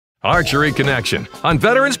Archery Connection on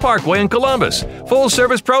Veterans Parkway in Columbus.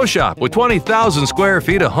 Full-service pro shop with 20,000 square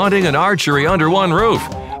feet of hunting and archery under one roof.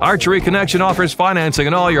 Archery Connection offers financing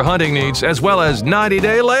on all your hunting needs as well as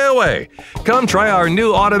 90-day layaway. Come try our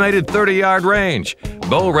new automated 30-yard range.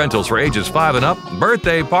 Bow rentals for ages 5 and up.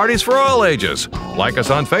 Birthday parties for all ages. Like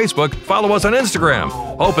us on Facebook. Follow us on Instagram.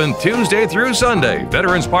 Open Tuesday through Sunday.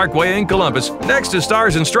 Veterans Parkway in Columbus next to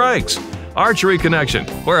Stars and Strikes. Archery Connection,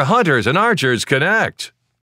 where hunters and archers connect.